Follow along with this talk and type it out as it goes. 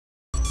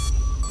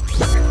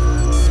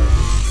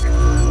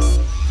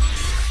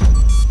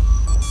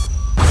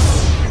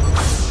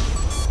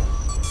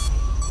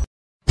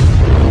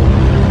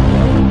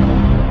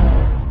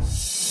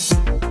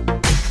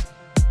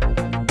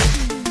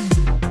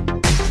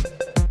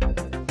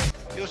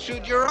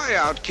shoot your eye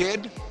out,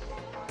 kid.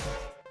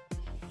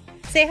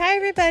 Say hi,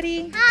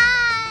 everybody.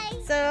 Hi.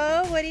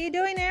 So, what are you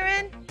doing,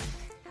 Aaron?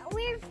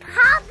 We're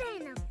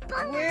popping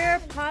balloons. We're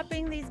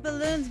popping these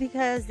balloons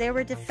because they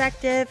were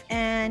defective,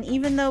 and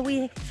even though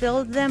we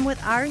filled them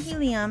with our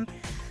helium,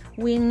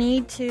 we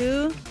need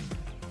to...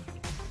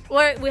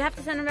 We have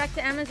to send them back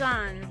to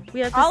Amazon.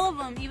 We have all of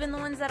them, even the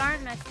ones that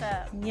aren't messed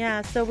up.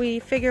 Yeah, so we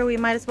figure we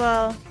might as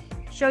well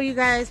show you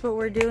guys what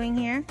we're doing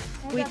here.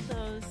 We got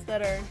those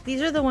that are...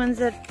 These are the ones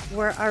that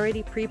were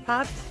already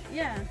pre-popped.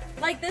 Yeah,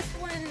 like this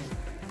one,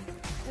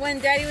 when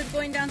Daddy was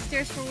going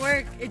downstairs for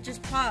work, it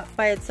just popped.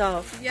 By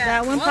itself. Yeah.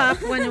 That one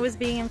popped when it was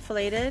being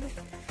inflated.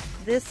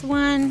 This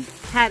one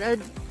had a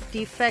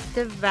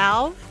defective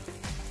valve,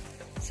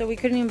 so we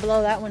couldn't even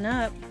blow that one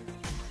up.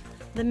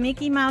 The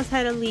Mickey Mouse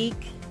had a leak.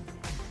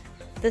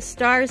 The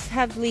stars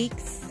have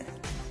leaks,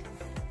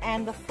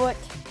 and the foot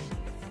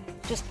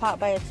just popped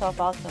by itself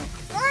also.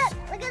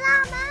 Look at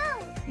that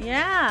mouse.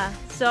 Yeah,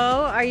 so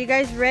are you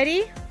guys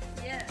ready?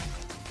 Yeah.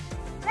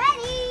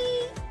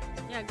 Ready?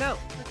 Yeah, go.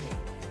 Okay.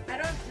 I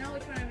don't know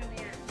which one I'm in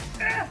the end.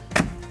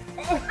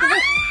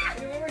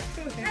 I went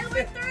through it and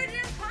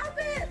didn't pop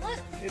it. Look.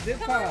 It did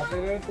pop.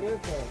 It went through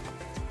it though.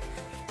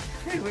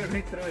 It went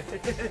right through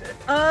it.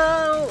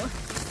 Oh,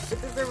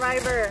 it's a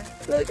survivor.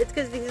 Look, it's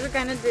because these are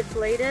kind of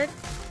deflated.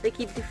 They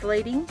keep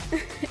deflating.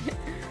 It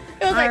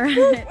was like,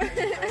 right.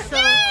 So,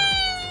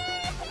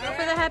 go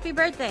for the happy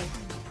birthday.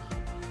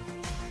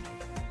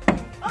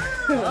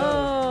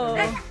 Oh.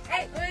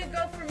 Hey, let me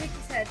go for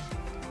Mickey's head.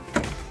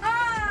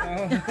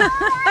 Oh.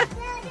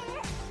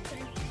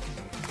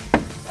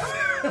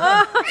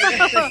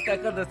 It's stuck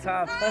on the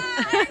top. I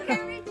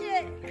can't reach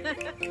it.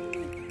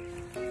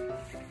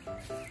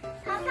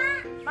 Papa.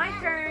 My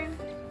turn.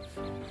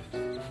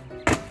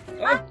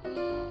 Oh.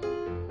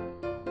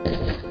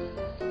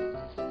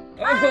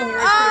 Oh,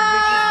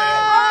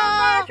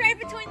 right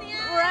between the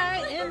eyes.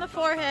 Right in the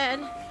forehead.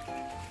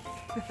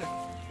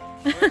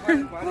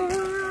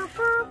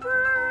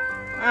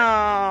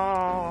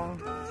 Oh.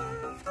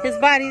 His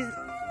body's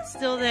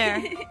still there.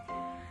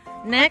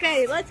 Next.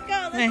 Okay, let's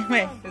go. Let's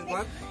Wait. His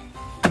what?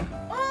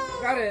 Oh,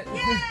 Got it.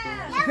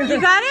 Yeah. You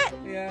got it?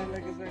 Yeah,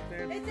 look, it's right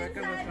there. It's Back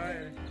on the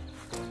inside.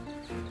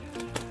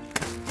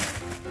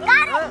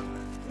 fire. Oh,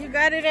 you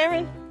got it,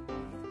 Aaron?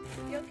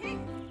 You okay?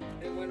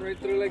 It went right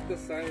through like the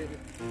side.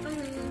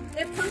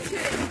 It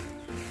punctured.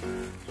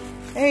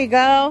 There you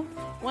go.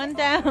 One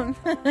down.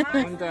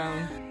 One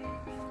down.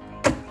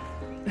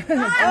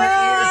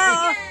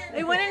 Oh,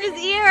 it went in his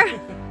ear.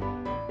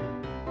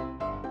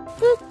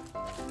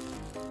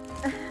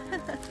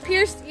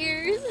 Pierced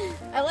ears.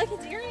 I like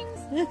his earrings.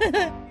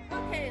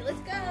 Okay, let's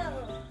go.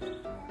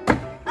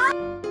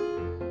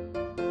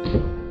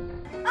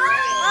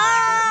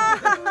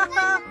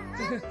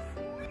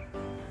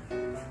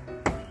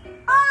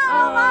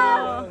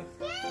 Oh.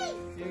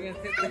 You're gonna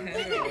hit the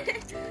handle.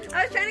 I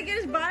was trying to get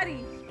his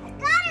body.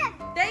 Got it.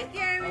 Thank you,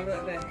 Aaron. Oh,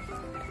 right there.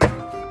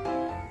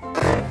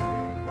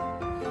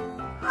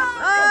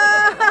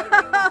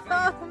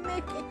 Oh,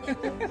 Mickey.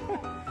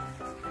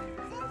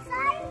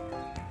 Inside.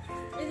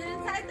 Is it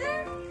inside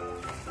there?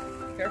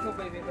 Careful,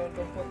 baby. Don't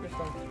poke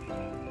yourself.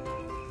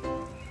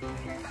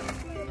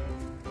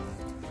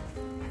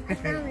 I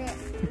found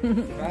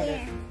it. Got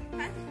it.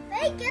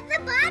 Wait, get the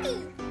body.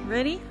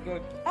 Ready?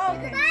 Good. Oh, The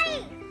okay.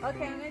 body.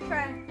 Okay, I'm gonna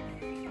try.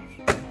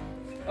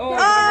 Oh,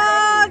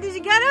 Oh, did you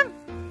get him?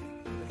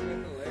 it's got the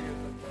leg or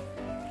something.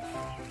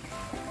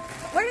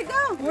 Where'd it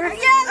go? Where'd it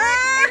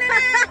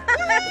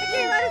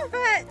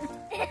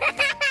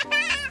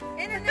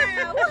In and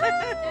out.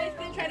 Now he's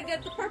gonna try to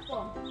get the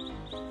purple.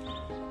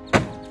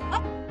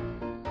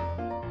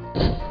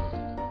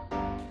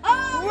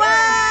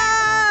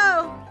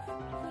 Whoa!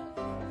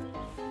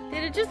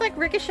 Did it just like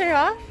ricochet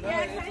off? No,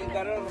 it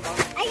got it on the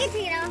bottom. I can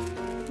see it off.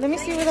 Let me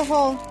see with a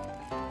hole.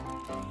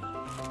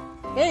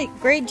 Hey,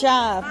 great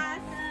job.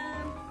 Awesome.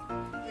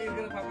 He's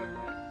gonna pop it.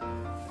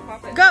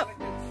 Pop it. Go,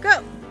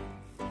 go.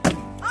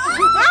 Oh,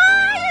 you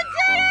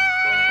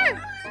did it!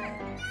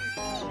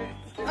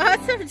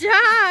 Awesome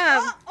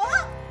job.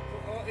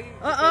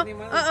 Uh-oh,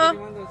 uh-oh.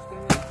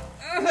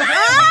 I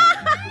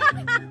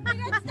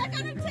got stuck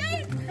on a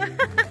tape.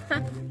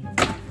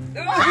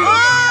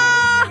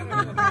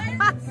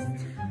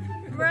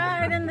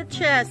 Right in the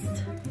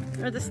chest.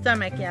 Or the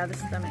stomach, yeah, the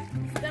stomach.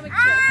 Stomach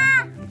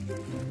chest.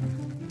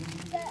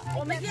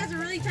 Well, Mickey has a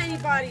really tiny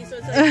body, so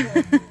it's like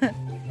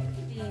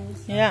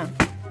beans. Yeah.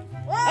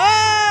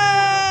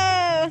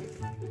 Oh!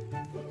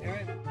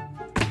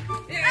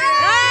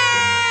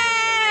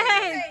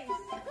 Hey!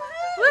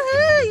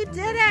 Woohoo! You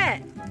did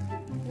it!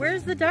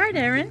 Where's the dart,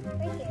 Aaron?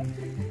 Right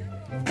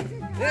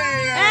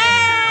here.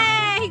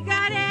 Hey! He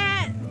got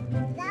it!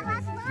 That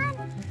last one?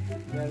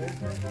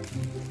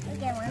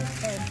 Okay, one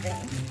thing.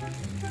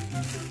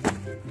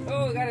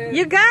 Oh, got it.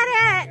 You got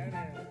it!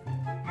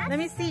 Let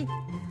me see.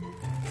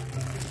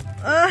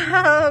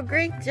 Oh,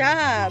 great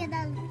job.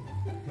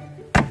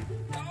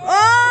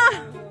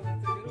 Oh!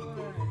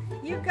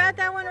 You got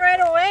that one right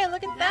away.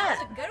 Look at That that.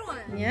 was a good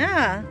one.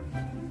 Yeah.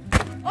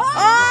 Oh!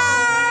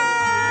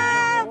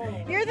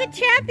 Oh! You're the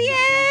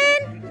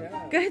champion!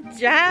 Good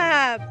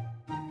job.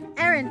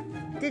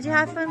 Aaron, did you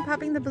have fun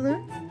popping the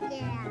balloons?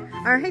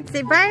 Yeah. All right,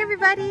 say bye,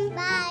 everybody.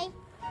 Bye.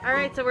 All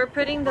right, so we're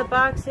putting the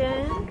box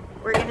in.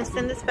 We're gonna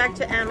send this back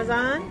to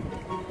Amazon.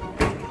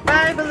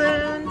 Bye,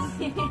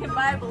 balloons.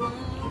 Bye,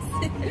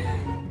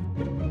 balloons.